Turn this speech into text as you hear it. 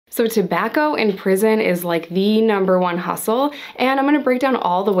So tobacco in prison is like the #1 hustle, and I'm gonna break down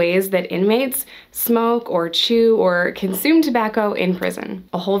all the ways that inmates smoke or chew or consume tobacco in prison.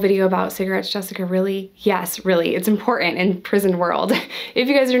 A whole video about cigarettes, Jessica, really? Yes, really, it's important in prison world. If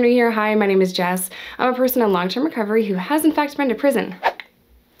you guys are new here, hi, my name is Jess. I'm a person in long-term recovery who has in fact been to prison.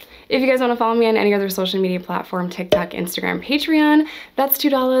 If you guys want to follow me on any other social media platform, TikTok, Instagram, Patreon, that's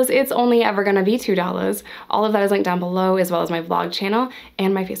 $2. It's only ever gonna be $2. All of that is linked down below, as well as my vlog channel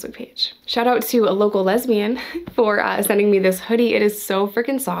and my Facebook page. Shout out to a local lesbian for sending me this hoodie. It is so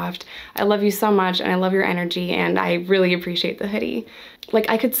freaking soft. I love you so much, and I love your energy, and I really appreciate the hoodie. Like,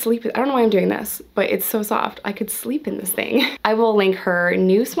 I could sleep, I don't know why I'm doing this, but it's so soft. I could sleep in this thing. I will link her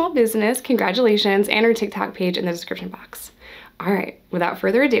new small business, congratulations, and her TikTok page in the description box. All right, without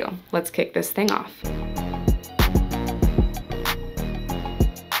further ado, let's kick this thing off.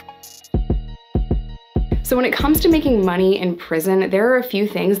 So when it comes to making money in prison, there are a few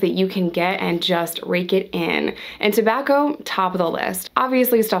things that you can get and just rake it in. And tobacco, top of the list.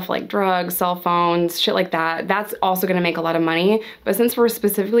 Obviously stuff like drugs, cell phones, shit like that, that's also gonna make a lot of money. But since we're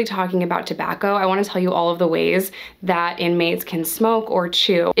specifically talking about tobacco, I wanna tell you all of the ways that inmates can smoke or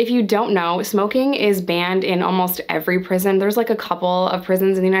chew. If you don't know, smoking is banned in almost every prison. There's like a couple of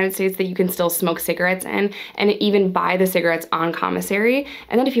prisons in the United States that you can still smoke cigarettes in, and even buy the cigarettes on commissary.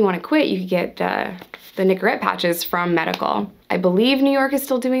 And then if you wanna quit, you could get the Nicorette patches from medical. I believe New York is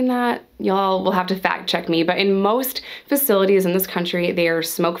still doing that. Y'all will have to fact check me, but in most facilities in this country, they are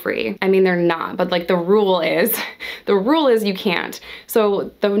smoke-free. I mean, they're not, but like the rule is you can't. So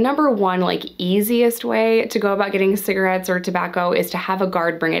the #1 like easiest way to go about getting cigarettes or tobacco is to have a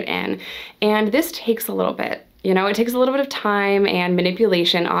guard bring it in. And this takes a little bit. You know, it takes a little bit of time and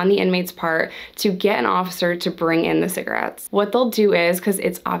manipulation on the inmate's part to get an officer to bring in the cigarettes. What they'll do is, because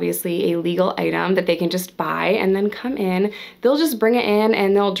it's obviously a legal item that they can just buy and then come in, they'll just bring it in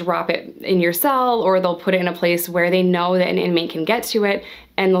and they'll drop it in your cell, or they'll put it in a place where they know that an inmate can get to it,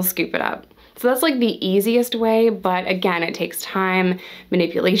 and they'll scoop it up. So that's like the easiest way, but again, it takes time,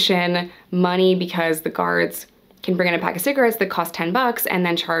 manipulation, money, because the guards can bring in a pack of cigarettes that cost 10 bucks and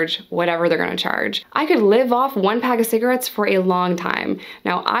then charge whatever they're gonna charge. I could live off 1 pack of cigarettes for a long time.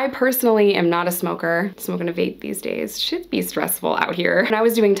 Now, I personally am not a smoker. Smoking a vape these days should be stressful out here. When I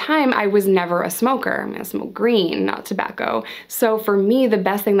was doing time, I was never a smoker. I smoke green, not tobacco. So for me, the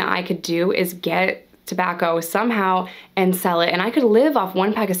best thing that I could do is get tobacco somehow and sell it. And I could live off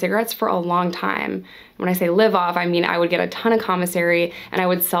 1 pack of cigarettes for a long time. When I say live off, I mean I would get a ton of commissary and I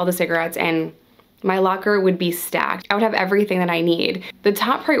would sell the cigarettes, and my locker would be stacked. I would have everything that I need. The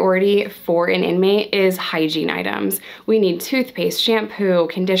top priority for an inmate is hygiene items. We need toothpaste, shampoo,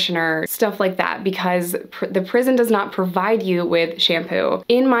 conditioner, stuff like that, because the prison does not provide you with shampoo.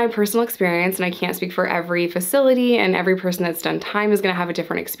 In my personal experience, and I can't speak for every facility and every person that's done time is gonna have a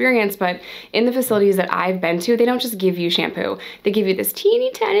different experience, but in the facilities that I've been to, they don't just give you shampoo. They give you this teeny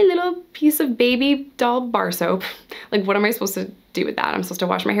tiny little piece of baby doll bar soap. Like, what am I supposed to do with that? I'm supposed to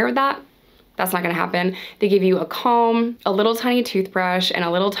wash my hair with that? That's not gonna happen. They give you a comb, a little tiny toothbrush, and a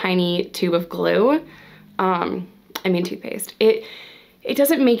little tiny tube of glue. Toothpaste. It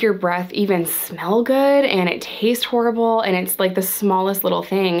doesn't make your breath even smell good, and it tastes horrible, and it's like the smallest little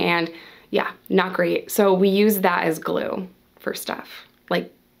thing, and yeah, not great. So we use that as glue for stuff,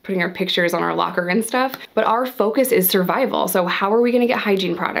 like putting our pictures on our locker and stuff. But our focus is survival. So how are we gonna get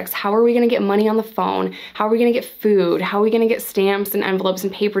hygiene products? How are we gonna get money on the phone? How are we gonna get food? How are we gonna get stamps and envelopes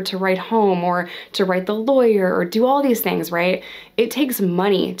and paper to write home, or to write the lawyer, or do all these things, right? It takes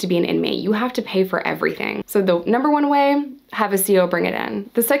money to be an inmate. You have to pay for everything. So the #1 way, have a CO bring it in.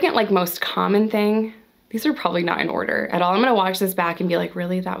 The second like most common thing, these are probably not in order at all. I'm gonna watch this back and be like,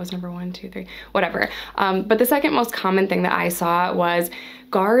 really, that was #1, 2, 3, whatever. But the second most common thing that I saw was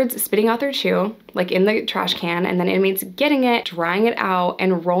guards spitting out their chew, like in the trash can, and then inmates getting it, drying it out,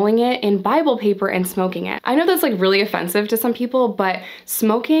 and rolling it in Bible paper and smoking it. I know that's like really offensive to some people, but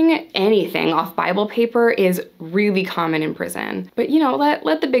smoking anything off Bible paper is really common in prison. But you know,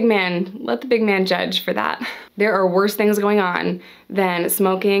 let the big man judge for that. There are worse things going on than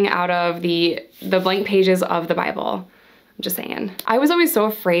smoking out of the blank pages of the Bible. I'm just saying. I was always so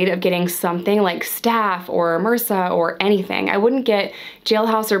afraid of getting something like staph or MRSA or anything. I wouldn't get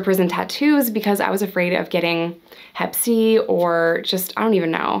jailhouse or prison tattoos because I was afraid of getting Hep C, or just, I don't even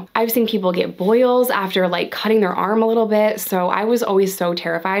know. I've seen people get boils after like cutting their arm a little bit, so I was always so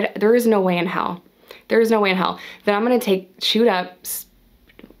terrified. There is no way in hell. There is no way in hell that I'm gonna chew it up.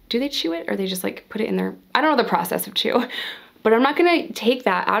 Do they chew it, or they just like put it in their, I don't know the process of chew. But I'm not gonna take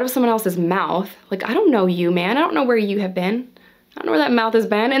that out of someone else's mouth. Like, I don't know you, man. I don't know where you have been. I don't know where that mouth has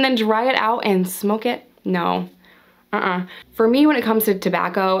been. And then dry it out and smoke it. No, For me, when it comes to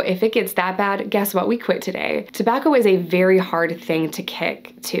tobacco, if it gets that bad, guess what? We quit today. Tobacco is a very hard thing to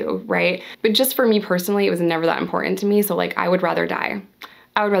kick too, right? But just for me personally, it was never that important to me. So like, I would rather die.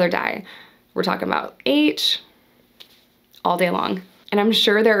 I would rather die. We're talking about H all day long. And I'm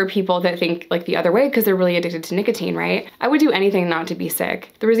sure there are people that think like the other way because they're really addicted to nicotine, right? I would do anything not to be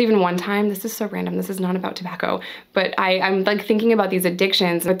sick. There was even one time, this is so random, this is not about tobacco, but I'm like thinking about these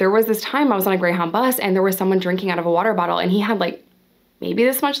addictions. But there was this time I was on a Greyhound bus and there was someone drinking out of a water bottle and he had like maybe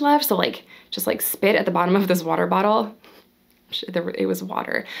this much left. So like, just like spit at the bottom of this water bottle. It was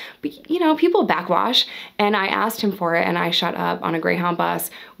water. But you know, people backwash, and I asked him for it and I shut up on a Greyhound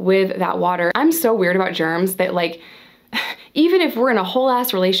bus with that water. I'm so weird about germs that like, even if we're in a whole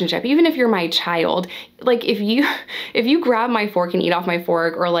ass relationship, even if you're my child, like if you grab my fork and eat off my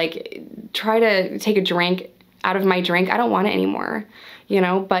fork or like try to take a drink out of my drink, I don't want it anymore, you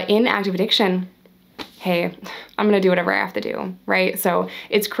know? But in active addiction, hey, I'm gonna do whatever I have to do, right? So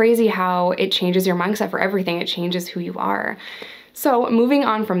it's crazy how it changes your mindset for everything. It changes who you are. So moving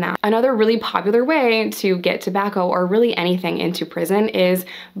on from that, another really popular way to get tobacco or really anything into prison is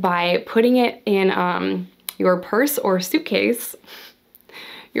by putting it in your purse or suitcase.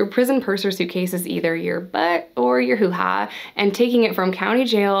 Your prison purse or suitcase is either your butt or your hoo-ha, and taking it from county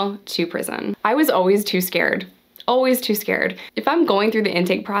jail to prison. I was always too scared, always too scared. If I'm going through the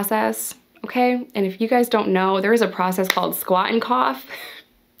intake process, okay, and if you guys don't know, there is a process called squat and cough.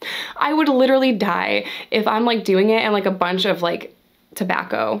 I would literally die if I'm like doing it and like a bunch of like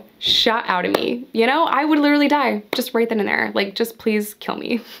tobacco shot out of me, you know? I would literally die just right then and there. Like, just please kill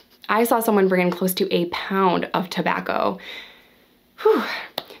me. I saw someone bring in close to a pound of tobacco. Whew.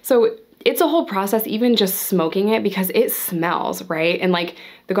 So it's a whole process, even just smoking it, because it smells, right? And like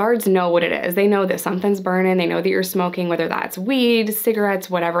the guards know what it is. They know that something's burning. They know that you're smoking, whether that's weed, cigarettes,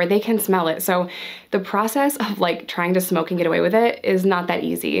 whatever, they can smell it. So the process of like trying to smoke and get away with it is not that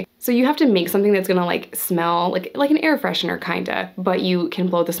easy. So you have to make something that's gonna like smell like an air freshener kinda, but you can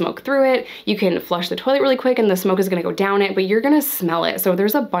blow the smoke through it. You can flush the toilet really quick and the smoke is gonna go down it, but you're gonna smell it. So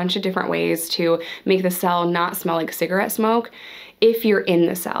there's a bunch of different ways to make the cell not smell like cigarette smoke. If you're in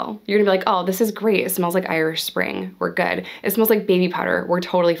the cell, you're gonna be like, oh, this is great. It smells like Irish Spring. We're good. It smells like baby powder. We're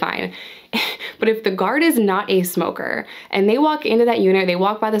totally fine. But if the guard is not a smoker and they walk into that unit, they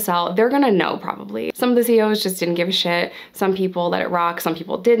walk by the cell, they're gonna know probably. Some of the COs just didn't give a shit. Some people let it rock, some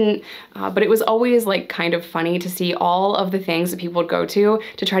people didn't. But it was always like kind of funny to see all of the things that people would go to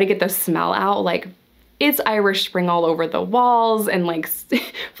try to get the smell out. Like, it's Irish Spring all over the walls and like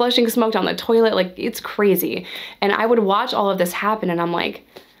flushing smoke down the toilet. Like, it's crazy. And I would watch all of this happen and I'm like,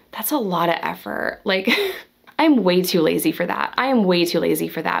 that's a lot of effort. Like, I'm way too lazy for that. I am way too lazy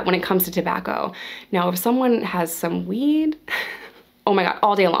for that when it comes to tobacco. Now, if someone has some weed, oh my God,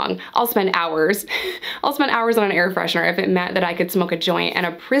 all day long, I'll spend hours. I'll spend hours on an air freshener if it meant that I could smoke a joint. And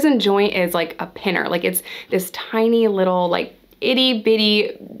a prison joint is like a pinner. Like, it's this tiny little like itty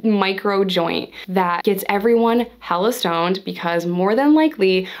bitty micro joint that gets everyone hella stoned, because more than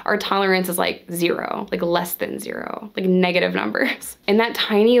likely our tolerance is like 0, like less than 0, like negative numbers. And that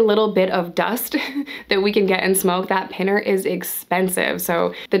tiny little bit of dust that we can get in smoke, that pinner is expensive.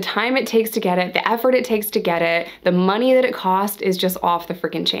 So the time it takes to get it, the effort it takes to get it, the money that it costs is just off the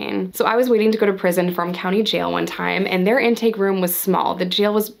freaking chain. So I was waiting to go to prison from county jail one time, and their intake room was small. The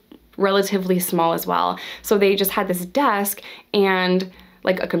jail was relatively small as well. So they just had this desk and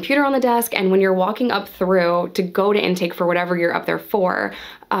like a computer on the desk, and when you're walking up through to go to intake for whatever you're up there for,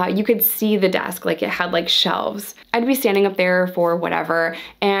 you could see the desk, like it had like shelves. I'd be standing up there for whatever,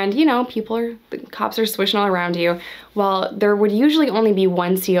 and you know, the cops are swishing all around you. Well, there would usually only be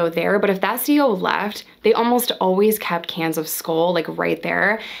one CO there, but if that CO left, they almost always kept cans of Skull like right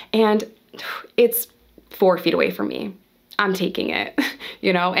there, and it's 4 feet away from me. I'm taking it,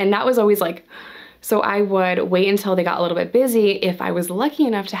 you know? And that was always like, so I would wait until they got a little bit busy if I was lucky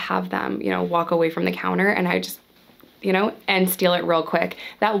enough to have them, you know, walk away from the counter, and I just, you know, and steal it real quick.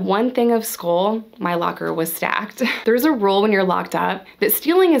 That one thing of Skull, my locker was stacked. There's a rule when you're locked up that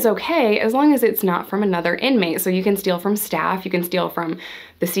stealing is okay as long as it's not from another inmate. So you can steal from staff, you can steal from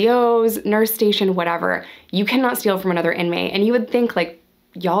the COs, nurse station, whatever. You cannot steal from another inmate. And you would think like,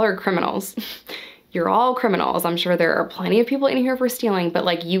 y'all are criminals. You're all criminals. I'm sure there are plenty of people in here for stealing, but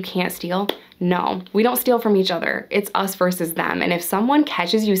like, you can't steal? No, we don't steal from each other. It's us versus them. And if someone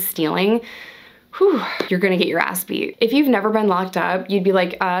catches you stealing, whew, you're gonna get your ass beat. If you've never been locked up, you'd be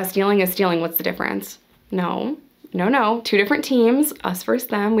like, stealing is stealing, what's the difference? No, no, no, 2 different teams, us versus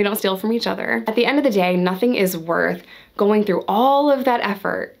them. We don't steal from each other. At the end of the day, nothing is worth going through all of that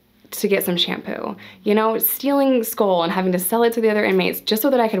effort to get some shampoo. You know, stealing Skull and having to sell it to the other inmates just so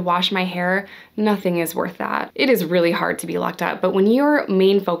that I could wash my hair, nothing is worth that. It is really hard to be locked up, but when your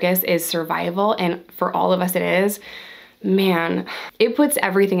main focus is survival, and for all of us it is, man, it puts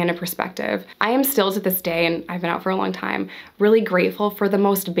everything into perspective. I am still to this day, and I've been out for a long time, really grateful for the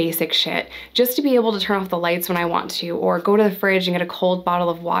most basic shit. Just to be able to turn off the lights when I want to, or go to the fridge and get a cold bottle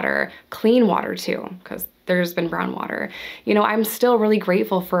of water, clean water too, because there's been brown water. You know, I'm still really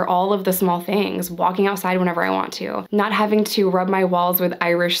grateful for all of the small things, walking outside whenever I want to, not having to rub my walls with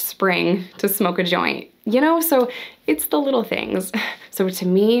Irish Spring to smoke a joint. You know, so it's the little things. So to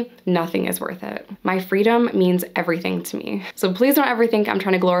me, nothing is worth it. My freedom means everything to me. So please don't ever think I'm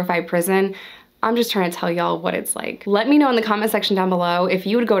trying to glorify prison. I'm just trying to tell y'all what it's like. Let me know in the comment section down below if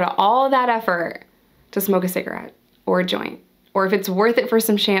you would go to all that effort to smoke a cigarette or a joint, or if it's worth it for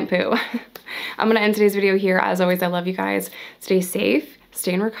some shampoo. I'm gonna end today's video here. As always, I love you guys. Stay safe,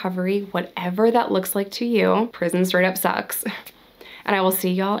 stay in recovery, whatever that looks like to you. Prison straight up sucks. And I will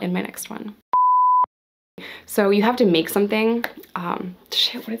see y'all in my next one. So you have to make something,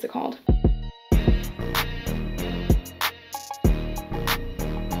 shit, what is it called?